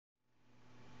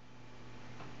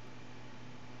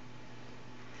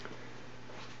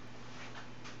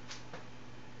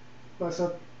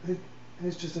so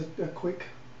here's just a quick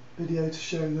video to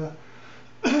show the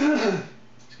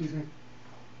excuse me,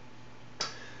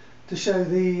 to show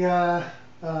the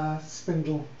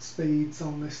spindle speeds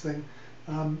on this thing.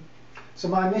 So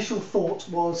my initial thought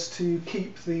was to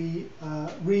keep the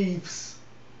Reeves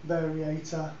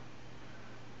variator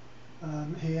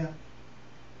here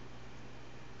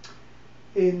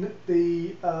in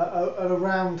the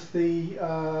around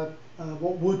the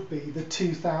what would be the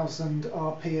 2000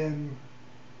 RPM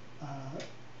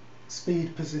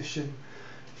speed position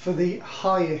for the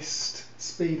highest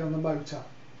speed on the motor.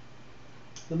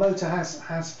 The motor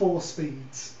has 4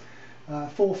 speeds,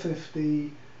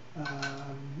 450,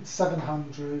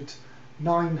 700,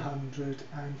 900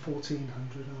 and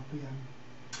 1400 RPM.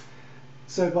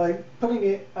 So by putting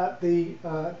it at the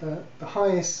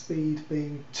highest speed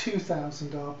being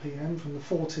 2000 RPM from the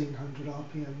 1400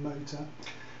 RPM motor,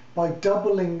 by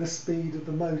doubling the speed of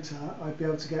the motor I'd be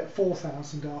able to get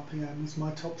 4000 RPM as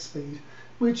my top speed,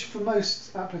 which for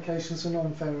most applications for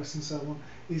non-ferrous and so on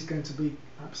is going to be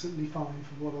absolutely fine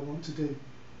for what I want to do.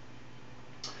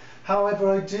 However,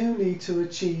 I do need to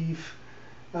achieve,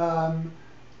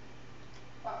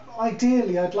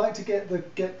 ideally I'd like to get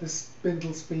the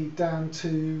spindle speed down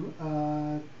to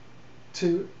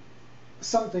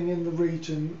something in the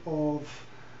region of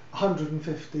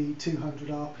 150, 200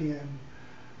 RPM,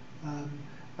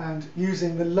 and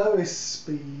using the lowest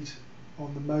speed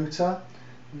on the motor,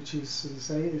 which is, as I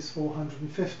say, is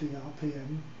 450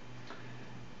 RPM.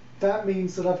 That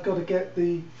means that I've got to get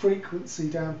the frequency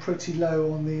down pretty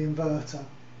low on the inverter.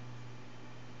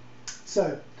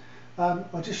 So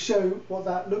I'll just show what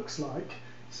that looks like.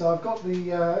 So I've got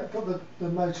the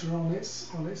motor on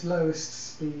its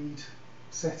lowest speed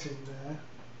setting there.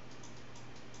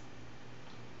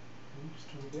 I'm just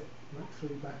trying to get Mach 3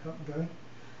 back up and going.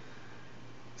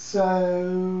 So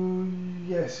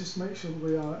yes, just make sure that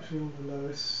we are actually on the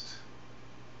lowest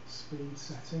speed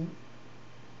setting.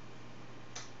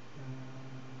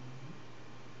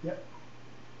 Yep.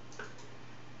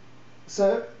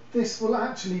 So this will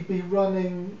actually be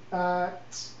running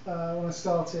at, when I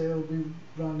start it, it'll be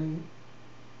running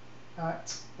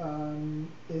at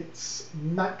its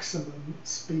maximum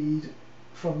speed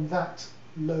from that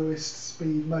lowest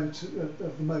speed motor of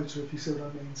the motor, if you see what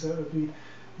I mean. So it'll be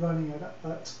running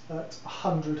at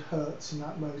 100 Hertz from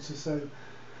that motor, so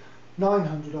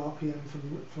 900 RPM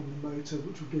from the motor,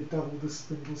 which will give double the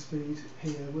spindle speed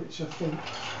here, which I think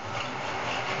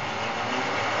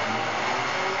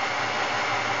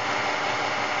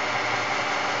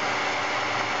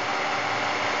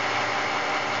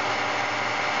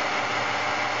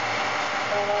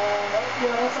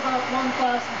yeah, that's about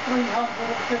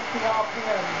 1,350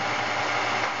 RPM.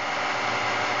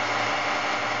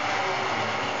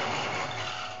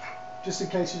 Just in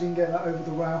case you didn't get that over the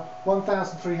row,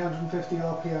 1,350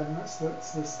 RPM, that's the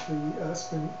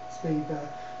speed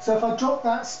there. So if I drop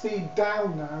that speed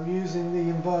down now using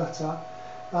the inverter,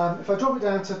 if I drop it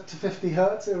down to 50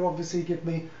 Hertz, it'll obviously give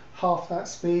me half that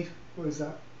speed. What is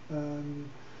that?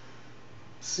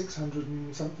 600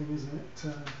 and something, isn't it?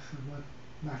 My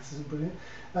maths isn't brilliant.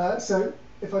 So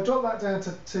if I drop that down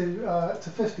to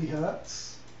 50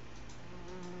 Hertz,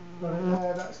 right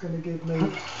there, that's going to give me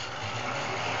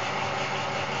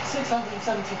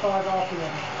 675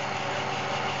 RPM.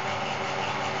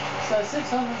 So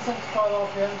 675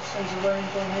 RPM, just change the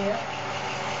range on here.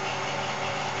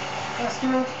 That's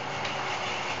good.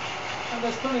 And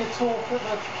there's plenty of torque at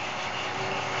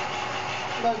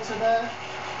the motor there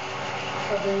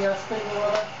for the spindle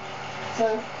rudder. So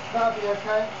that'll be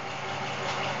okay.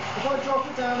 If I drop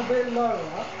it down a bit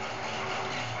lower,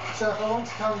 so if I want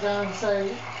to come down,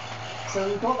 say, so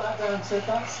we've got that down to,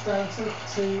 that's down to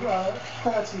 30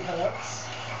 Hertz,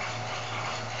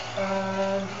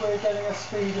 and we're getting a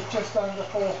speed of just under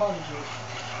 400.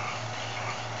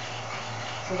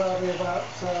 So that'll be about,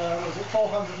 was it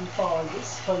 405 it's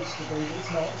supposed to be, but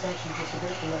it's not, it's actually just a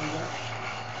bit below that.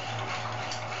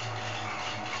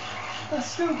 That's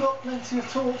still got plenty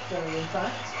of torque there, in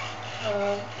fact.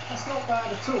 That's not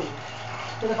bad at all.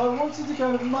 But if I wanted to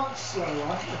go much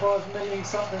slower, if I was meaning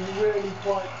something really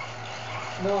quite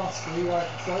nasty, like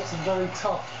some very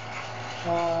tough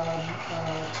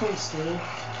tool steel,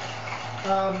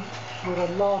 with a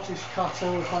largish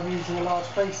cutter, if I'm using a large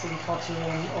facing cutter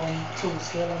on tool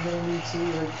steel, I'm going to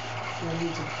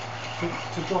need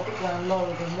to drop it down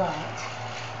lower than that.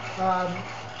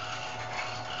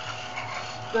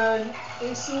 Then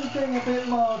it's all getting a bit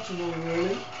marginal,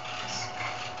 really. It's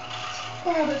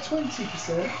bad at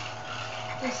 20%.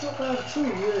 It's not bad at all,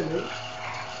 really.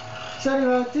 So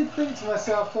anyway, I did think to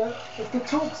myself that if the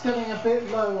torque's getting a bit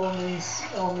low on these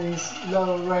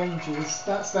lower ranges,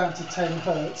 that's down to 10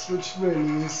 Hertz, which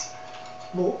really is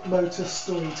more motor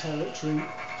stall territory,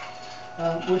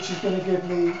 which is going to give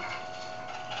me,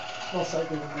 what's that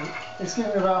giving me? It's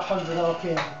giving me about 100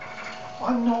 RPM.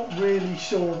 I'm not really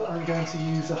sure that I'm going to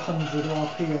use 100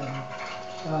 RPM.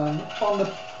 On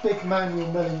the big manual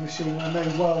milling machine, I may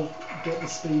well get the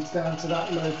speeds down to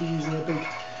that low for using a big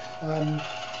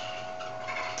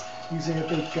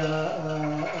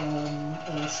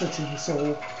sitting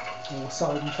saw or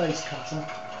side and face cutter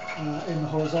in the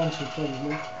horizontal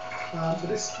probably.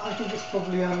 But I think it's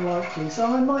probably unlikely. So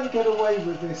I might get away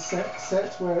with this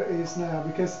set where it is now,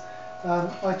 because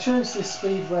I chose this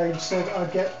speed range so that I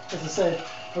get, as I said,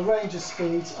 a range of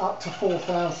speeds up to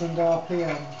 4,000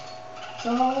 RPM.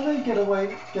 So I may get away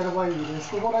with this.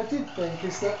 But what I did think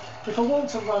is that if I want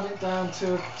to run it down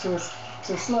to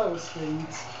slower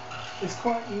speeds, it's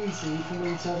quite easy for me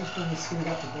to, just bring the speed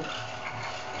up a bit.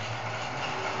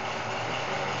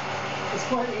 It's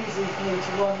quite easy for me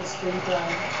to run the speed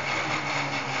down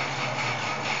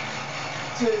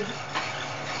to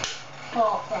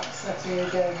half that setting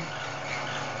again,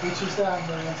 which is down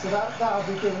there. So that'll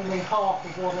be giving me half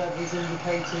of whatever is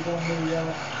indicated on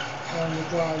the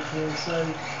drive here. So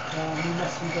we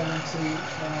must be down to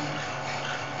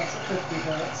that's at 50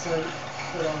 Hertz. So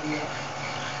where are we at?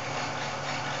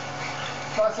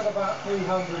 That's at about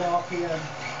 300 RPM.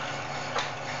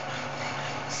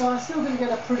 So I'm still going to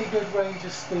get a pretty good range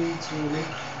of speeds really.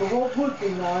 But what would be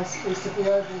nice is to be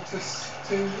able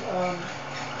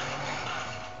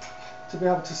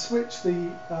to switch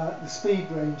the speed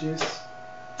ranges.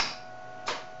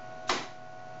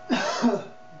 Put that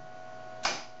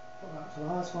to the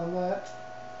highest one there.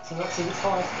 So that's in its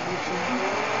highest position.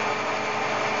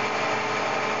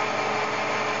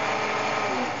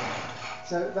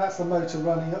 So that's the motor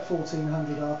running at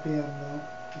 1400 RPM now.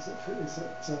 It's at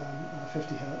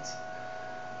 50 Hertz.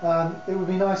 It would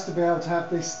be nice to be able to have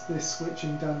this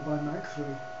switching done by Mach 3.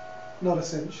 Not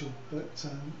essential, but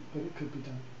it could be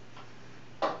done.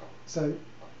 So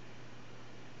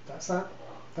that's that.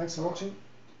 Thanks for watching.